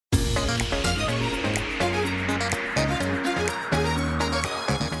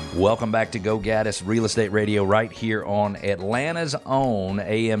Welcome back to Go Gaddis Real Estate Radio right here on Atlanta's own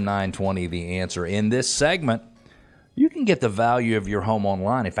AM 920, The Answer. In this segment, you can get the value of your home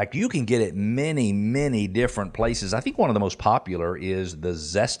online. In fact, you can get it many, many different places. I think one of the most popular is the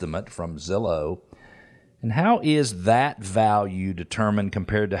Zestimate from Zillow. And how is that value determined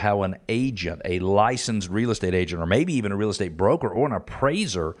compared to how an agent, a licensed real estate agent, or maybe even a real estate broker or an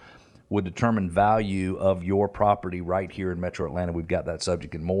appraiser would determine value of your property right here in Metro Atlanta? We've got that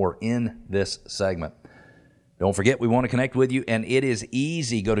subject and more in this segment. Don't forget, we want to connect with you, and it is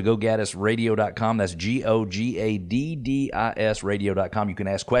easy. Go to GoGaddisRadio.com. That's GOGADDIS Radio.com. You can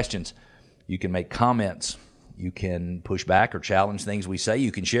ask questions. You can make comments. You can push back or challenge things we say.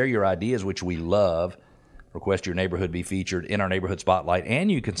 You can share your ideas, which we love. Request your neighborhood be featured in our Neighborhood Spotlight, and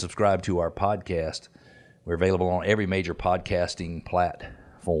you can subscribe to our podcast. We're available on every major podcasting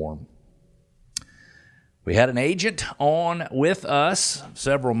platform. We had an agent on with us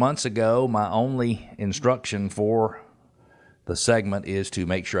several months ago. My only instruction for the segment is to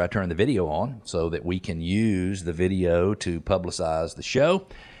make sure I turn the video on so that we can use the video to publicize the show.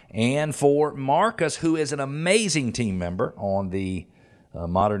 And for Marcus, who is an amazing team member on the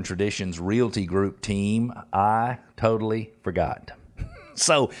Modern Traditions Realty Group team, I totally forgot.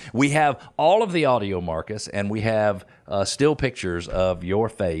 So we have all of the audio, Marcus, and we have still pictures of your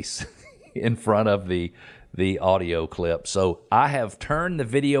face in front of the audio clip. So I have turned the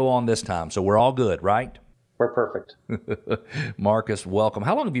video on this time, so we're all good, right? We're perfect. Marcus, welcome.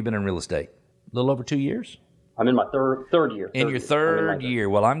 How long have you been in real estate? A little over 2 years? I'm in my third year. In your third year.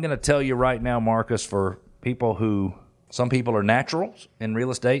 Well, I'm going to tell you right now, Marcus, for people who, some people are naturals in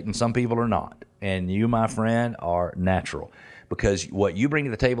real estate and some people are not. And you, my friend, are natural. Because what you bring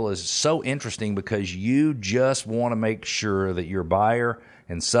to the table is so interesting because you just want to make sure that your buyer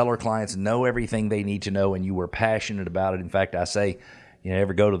and seller clients know everything they need to know, and you were passionate about it. In fact, I say, you know,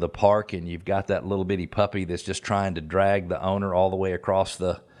 ever go to the park and you've got that little bitty puppy that's just trying to drag the owner all the way across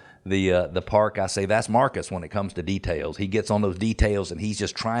the park, I say that's Marcus when it comes to details. He gets on those details and he's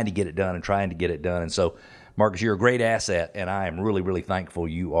just trying to get it done. And so, Marcus, you're a great asset, and I am really, really thankful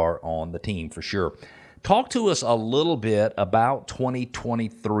you are on the team for sure. Talk to us a little bit about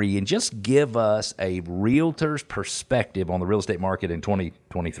 2023 and just give us a realtor's perspective on the real estate market in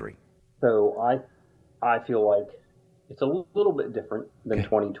 2023. So I feel like it's a little bit different than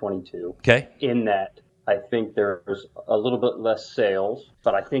 2022. Okay. In that I think there's a little bit less sales,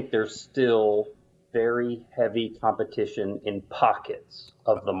 but I think there's still very heavy competition in pockets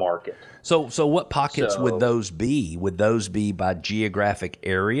of the market. So what pockets would those be? Would those be by geographic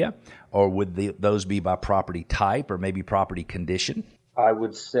area, or would those be by property type, or maybe property condition? I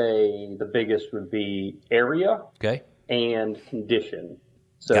would say the biggest would be area and condition.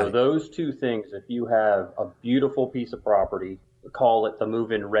 So those two things, if you have a beautiful piece of property, call it the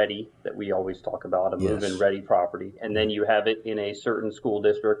move-in ready that we always talk about, a move-in ready property, and then you have it in a certain school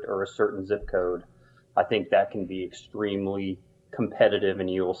district or a certain zip code, I think that can be extremely competitive, and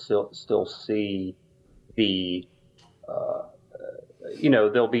you'll still see the,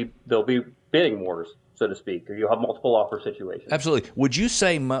 there'll be bidding wars, so to speak, or you'll have multiple offer situations. Absolutely. Would you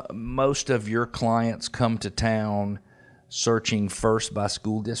say most of your clients come to town searching first by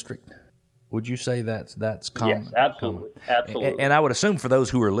school district? Would you say that's common? Yes, absolutely. Absolutely. And I would assume for those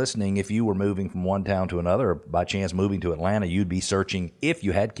who are listening, if you were moving from one town to another, or by chance moving to Atlanta, you'd be searching, if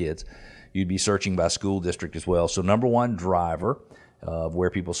you had kids, you'd be searching by school district as well. So number one driver of where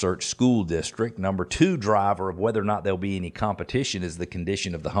people search school district. Number two driver of whether or not there'll be any competition is the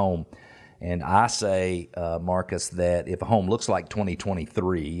condition of the home. And I say, Marcus, that if a home looks like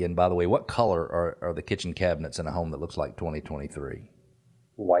 2023, and by the way, what color are the kitchen cabinets in a home that looks like 2023?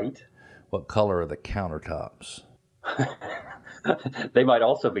 White. What color are the countertops? They might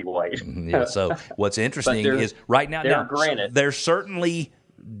also be white. Yeah. So what's interesting is right now, granite. There's certainly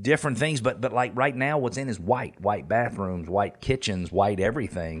different things, but like right now, what's in is white bathrooms, white kitchens, white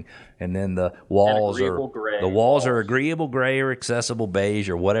everything, and then the walls are agreeable gray or accessible beige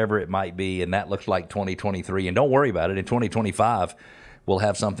or whatever it might be, and that looks like 2023. And don't worry about it. In 2025, we'll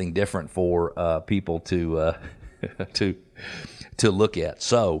have something different for people to look at.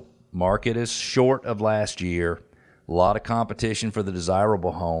 So market is short of last year. A lot of competition for the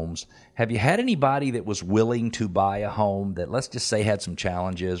desirable homes. Have you had anybody that was willing to buy a home that, let's just say, had some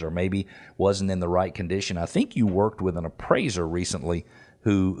challenges or maybe wasn't in the right condition? I think you worked with an appraiser recently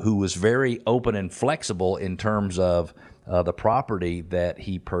who was very open and flexible in terms of the property that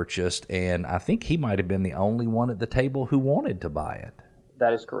he purchased, and I think he might have been the only one at the table who wanted to buy it.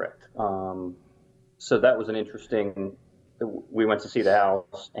 That is correct. So that was an interesting. We went to see the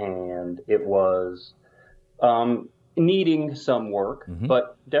house, and it was. needing some work,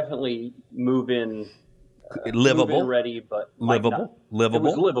 but definitely move-in ready, but livable. It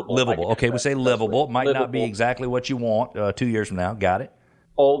was livable. Okay, we say livable. Might not be exactly what you want 2 years from now. Got it.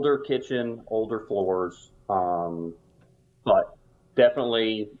 Older kitchen, older floors, but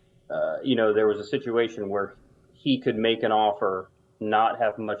definitely, there was a situation where he could make an offer, not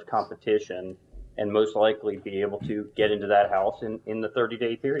have much competition, and most likely be able to get into that house in the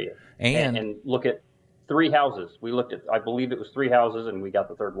 30-day period. And look at 3 houses. We looked at, I believe it was 3 houses, and we got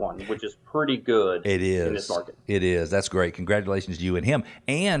the third one, which is pretty good. It is in this market. It is. That's great. Congratulations to you and him.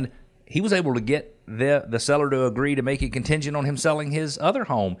 And he was able to get the seller to agree to make it contingent on him selling his other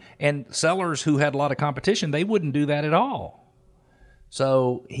home. And sellers who had a lot of competition, they wouldn't do that at all.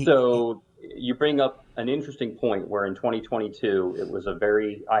 So you bring up an interesting point where in 2022, it was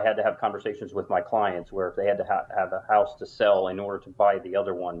I had to have conversations with my clients where if they had to have a house to sell in order to buy the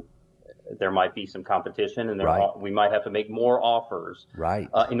other one, there might be some competition, and we might have to make more offers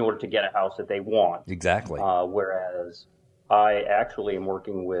in order to get a house that they want. Exactly. Whereas I actually am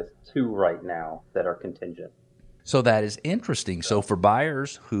working with 2 right now that are contingent. So that is interesting. So for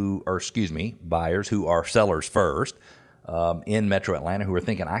buyers who are sellers first in Metro Atlanta who are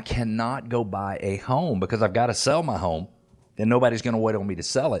thinking, I cannot go buy a home because I've got to sell my home and nobody's going to wait on me to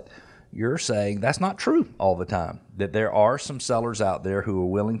sell it. You're saying that's not true all the time, that there are some sellers out there who are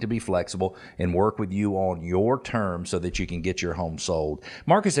willing to be flexible and work with you on your terms so that you can get your home sold.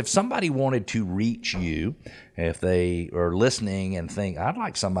 Marcus, if somebody wanted to reach you, if they are listening and think, I'd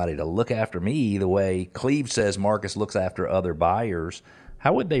like somebody to look after me the way Cleve says Marcus looks after other buyers,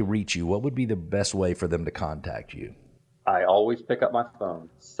 how would they reach you? What would be the best way for them to contact you? I always pick up my phone,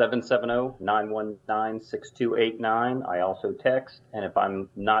 770-919-6289. I also text, and if I'm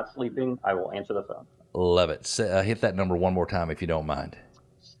not sleeping, I will answer the phone. Love it. Hit that number one more time if you don't mind.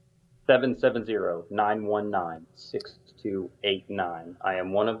 770-919-6289. I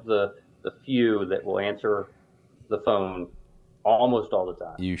am one of the few that will answer the phone almost all the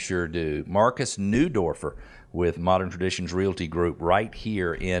time. You sure do. Marcus Neudorfer with Modern Traditions Realty Group right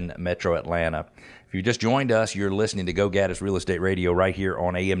here in Metro Atlanta. If you just joined us, you're listening to Go Gaddis Real Estate Radio right here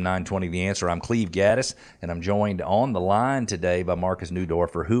on AM 920 The Answer. I'm Cleve Gaddis, and I'm joined on the line today by Marcus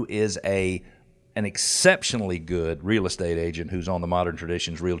Neudorfer, who is an exceptionally good real estate agent who's on the Modern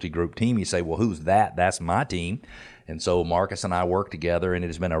Traditions Realty Group team. You say, well, who's that? That's my team. And so Marcus and I work together, and it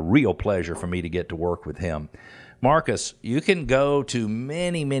has been a real pleasure for me to get to work with him. Marcus, you can go to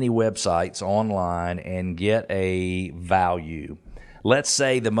many, many websites online and get a value. Let's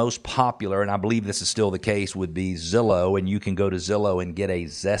say the most popular, and I believe this is still the case, would be Zillow, and you can go to Zillow and get a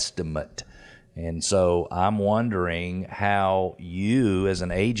Zestimate. And so I'm wondering how you as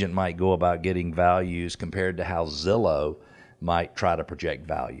an agent might go about getting values compared to how Zillow might try to project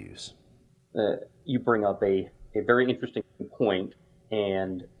values. You bring up a very interesting point,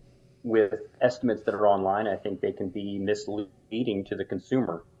 and with estimates that are online, I think they can be misleading to the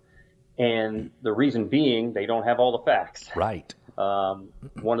consumer. And the reason being, they don't have all the facts. Right.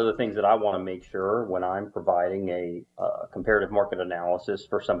 One of the things that I want to make sure when I'm providing a comparative market analysis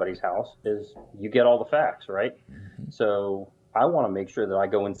for somebody's house is you get all the facts, right? Mm-hmm. So I want to make sure that I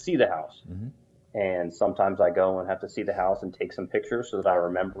go and see the house. Mm-hmm. And sometimes I go and have to see the house and take some pictures so that I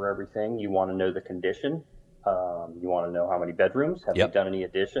remember everything. You want to know the condition. You want to know how many bedrooms. Have they done any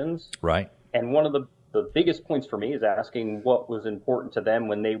additions? Right. And one of the biggest points for me is asking what was important to them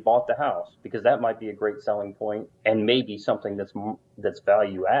when they bought the house, because that might be a great selling point and maybe something that's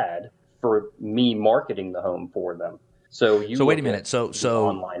value add for me marketing the home for them. So wait a minute.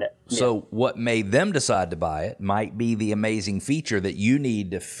 So what made them decide to buy it might be the amazing feature that you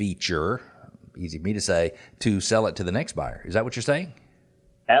need to feature, easy for me to say, to sell it to the next buyer. Is that what you're saying?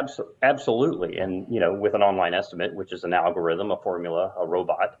 Absolutely. And, with an online estimate, which is an algorithm, a formula, a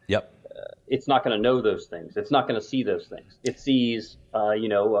robot. Yep. It's not going to know those things. It's not going to see those things. It sees, a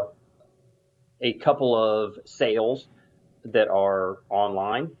couple of sales that are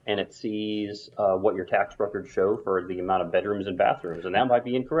online, and it sees what your tax records show for the amount of bedrooms and bathrooms, and that might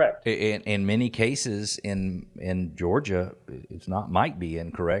be incorrect. In many cases in Georgia, it's not might be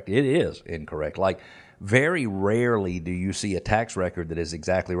incorrect. It is incorrect. Like, very rarely do you see a tax record that is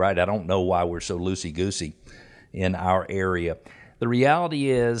exactly right. I don't know why we're so loosey-goosey in our area. The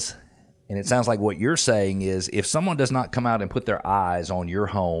reality is, and it sounds like what you're saying is, if someone does not come out and put their eyes on your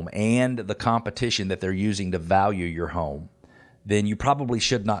home and the competition that they're using to value your home, then you probably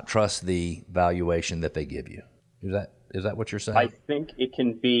should not trust the valuation that they give you. Is that what you're saying? I think it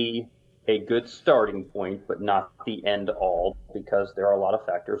can be a good starting point, but not the end all, because there are a lot of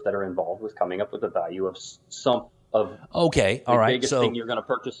factors that are involved with coming up with the value of some of the biggest thing you're going to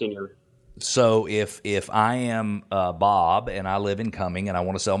purchase in your So if I am Bob and I live in Cumming and I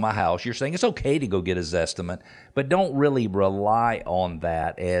want to sell my house, you're saying it's okay to go get a Zestimate, but don't really rely on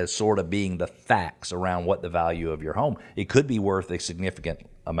that as sort of being the facts around what the value of your home. It could be worth a significant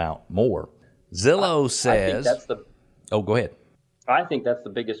amount more. Zillow says... go ahead. I think that's the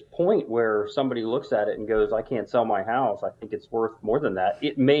biggest point where somebody looks at it and goes, I can't sell my house. I think it's worth more than that.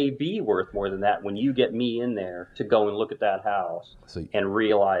 It may be worth more than that when you get me in there to go and look at that house and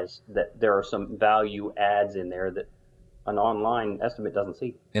realize that there are some value adds in there that an online estimate doesn't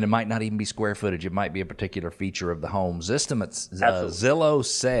see. And it might not even be square footage. It might be a particular feature of the home. Zillow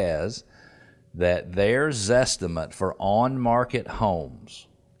says that their Zestimate for on-market homes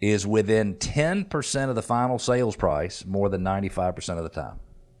is within 10% of the final sales price more than 95% of the time.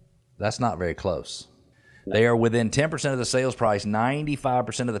 That's not very close. They are within 10% of the sales price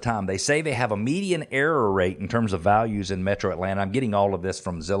 95% of the time. They say they have a median error rate in terms of values in Metro Atlanta. I'm getting all of this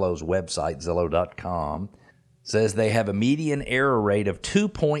from Zillow's website, Zillow.com. Says they have a median error rate of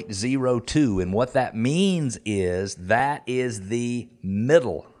 2.02, and what that means is that is the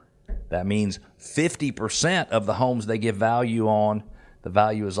middle. That means 50% of the homes they give value on, the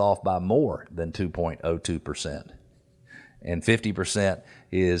value is off by more than 2.02%. And 50%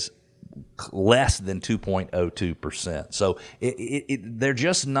 is less than 2.02%. So they're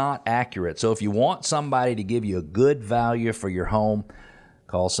just not accurate. So if you want somebody to give you a good value for your home,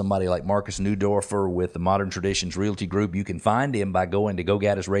 call somebody like Marcus Neudorfer with the Modern Traditions Realty Group. You can find him by going to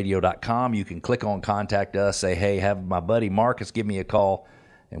GoGaddisRadio.com. You can click on Contact Us, say, hey, have my buddy Marcus give me a call,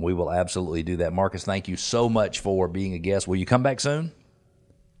 and we will absolutely do that. Marcus, thank you so much for being a guest. Will you come back soon?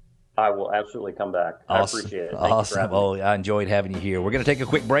 I will absolutely come back. Awesome. I appreciate it. Awesome. I enjoyed having you here. We're going to take a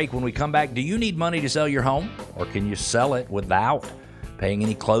quick break. When we come back, do you need money to sell your home, or can you sell it without paying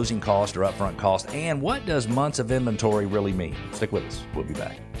any closing cost or upfront cost? And what does months of inventory really mean? Stick with us. We'll be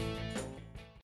back.